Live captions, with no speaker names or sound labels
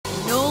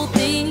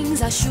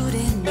things I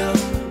shouldn't know.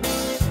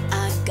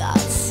 I got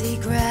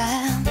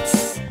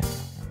secrets.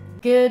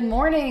 Good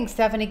morning,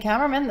 Stephanie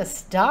Kammerman, the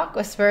Stock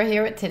Whisperer,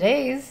 here with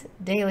today's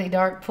Daily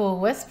Dark Pool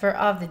Whisper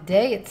of the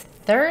day. It's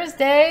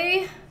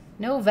Thursday,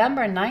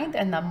 November 9th,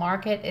 and the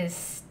market is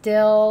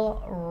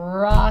still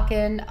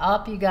rocking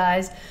up, you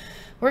guys.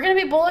 We're going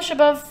to be bullish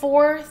above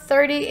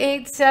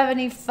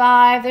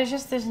 438.75.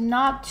 There's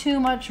not too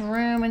much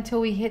room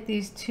until we hit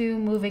these two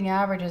moving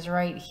averages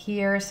right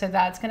here. So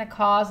that's going to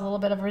cause a little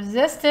bit of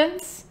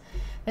resistance.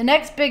 The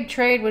next big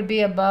trade would be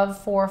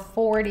above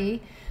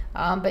 440.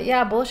 But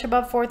yeah, bullish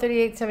above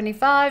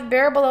 438.75.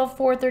 Bear below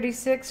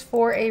 436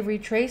 for a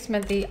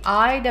retracement. The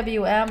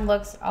IWM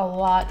looks a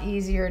lot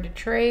easier to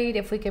trade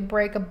if we could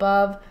break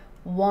above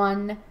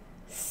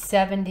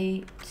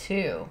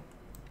 172.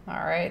 All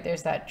right,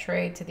 there's that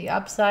trade to the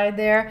upside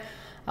there.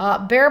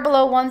 Bear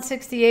below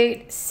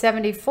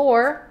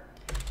 168.74.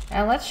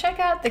 And let's check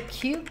out the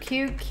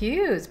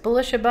QQQs.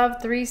 Bullish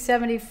above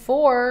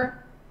 374.28.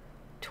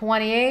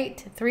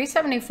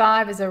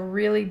 375 is a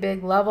really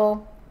big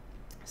level.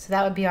 So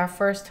that would be our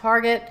first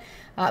target.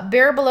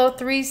 Bear below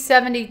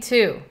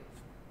 372.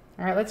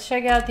 All right, let's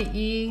check out the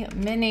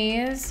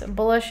E-minis.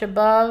 Bullish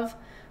above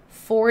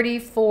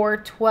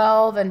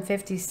 44.12 and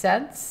 50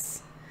 cents.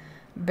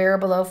 Bear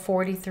below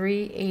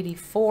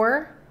 43.84.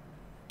 All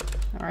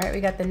right,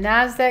 we got the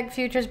NASDAQ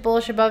futures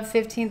bullish above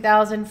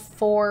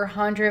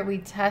 15,400. We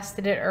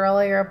tested it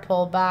earlier,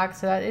 pulled back,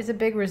 so that is a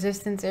big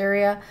resistance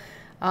area.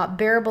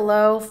 Bear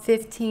below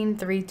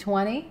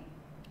 15,320.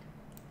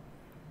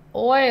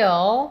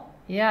 Oil,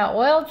 yeah,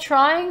 oil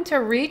trying to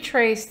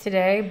retrace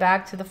today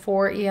back to the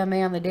 4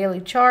 EMA on the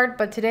daily chart,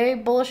 but today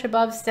bullish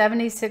above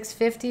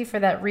 76.50 for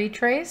that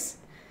retrace.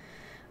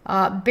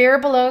 Bear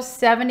below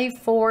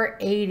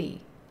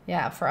 74.80.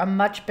 Yeah, for a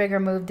much bigger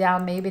move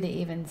down, maybe to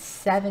even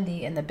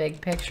 70 in the big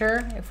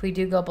picture, if we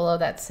do go below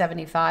that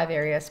 75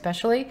 area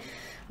especially.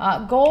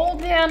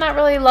 Gold, yeah, not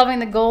really loving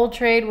the gold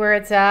trade where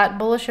it's at.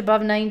 Bullish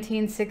above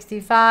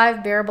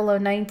 1965, bear below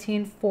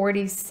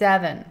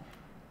 1947.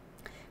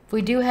 If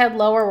we do head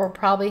lower, we're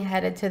probably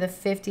headed to the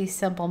 50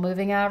 simple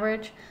moving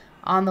average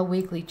on the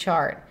weekly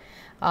chart.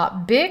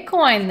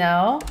 Bitcoin,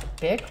 though,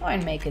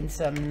 Bitcoin making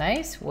some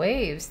nice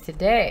waves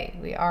today.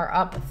 We are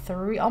up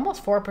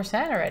almost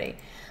 4% already.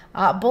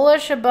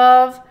 Bullish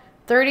above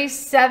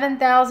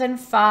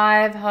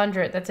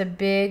 37,500. That's a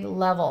big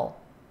level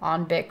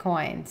on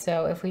Bitcoin.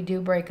 So if we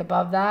do break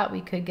above that,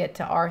 we could get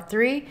to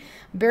R3.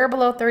 Bear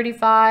below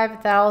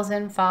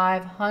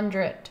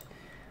 35,500.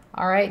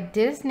 All right,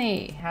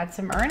 Disney had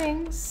some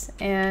earnings,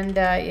 and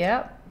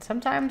yeah,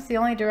 sometimes the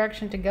only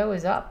direction to go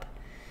is up.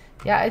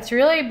 Yeah, it's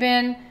really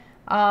been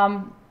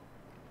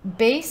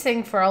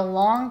basing for a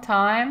long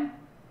time.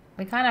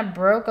 We kind of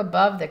broke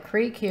above the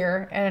creek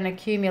here in an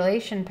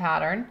accumulation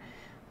pattern,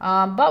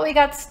 but we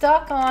got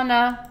stuck on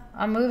a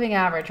moving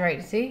average,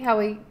 right? See how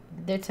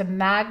it's a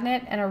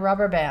magnet and a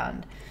rubber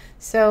band.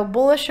 So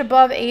bullish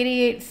above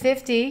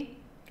 88.50,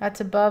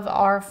 that's above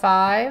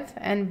R5,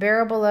 and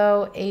bear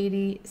below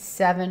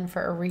 87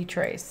 for a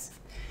retrace.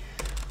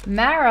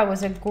 Mara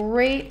was a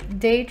great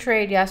day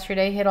trade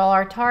yesterday, hit all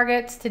our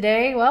targets.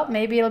 Today, well,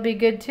 maybe it'll be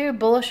good too.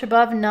 Bullish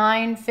above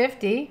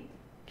 950.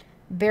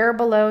 Bear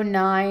below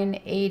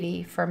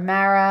 980 for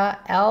Mara.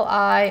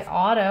 LI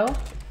Auto,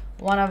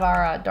 one of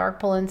our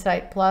Dark Pool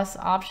Insight Plus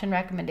option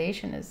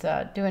recommendation, is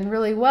doing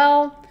really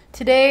well.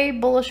 Today,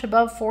 bullish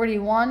above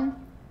 41,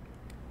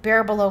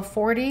 bear below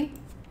 40.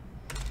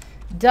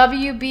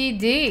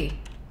 WBD,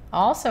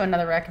 also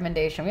another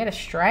recommendation. We had a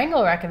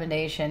strangle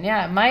recommendation.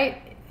 Yeah, it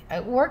might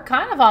work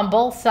kind of on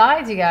both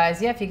sides, you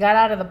guys. Yeah, if you got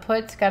out of the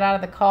puts, got out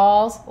of the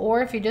calls,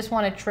 or if you just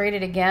want to trade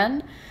it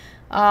again.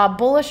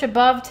 Bullish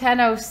above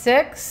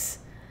 10.06.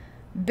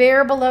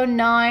 Bear below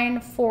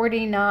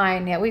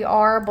 949. Yeah, we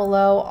are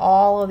below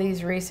all of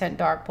these recent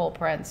dark pool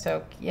prints.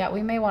 So yeah,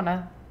 we may want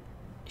to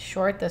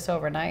short this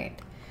overnight.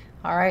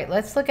 All right,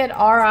 let's look at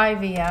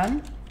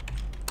RIVN.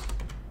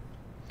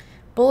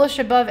 Bullish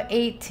above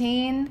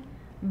 18.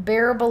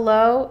 Bear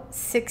below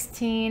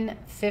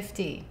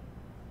 1650.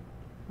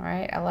 All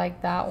right, I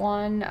like that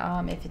one.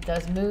 If it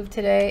does move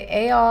today.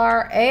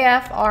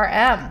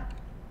 AFRM.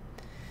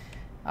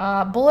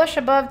 Bullish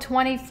above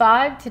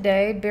 25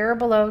 today. Bear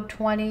below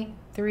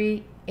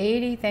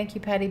 23.80. Thank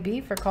you, Patty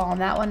B, for calling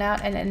that one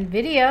out. And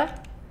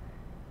NVIDIA,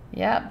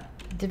 yep,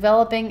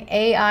 developing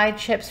AI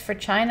chips for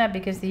China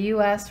because the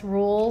U.S.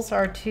 rules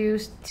are too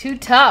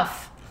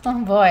tough.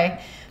 Oh boy,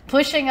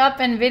 pushing up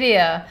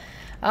NVIDIA.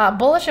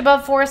 Bullish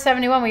above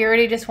 471. We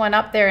already just went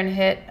up there and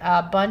hit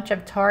a bunch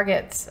of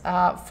targets.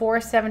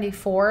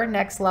 474,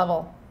 next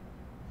level.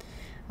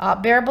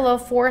 Bear below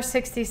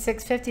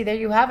 466.50. There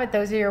you have it.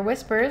 Those are your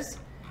whispers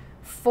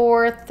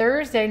for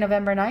Thursday,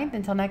 November 9th.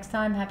 Until next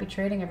time, happy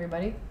trading,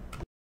 everybody.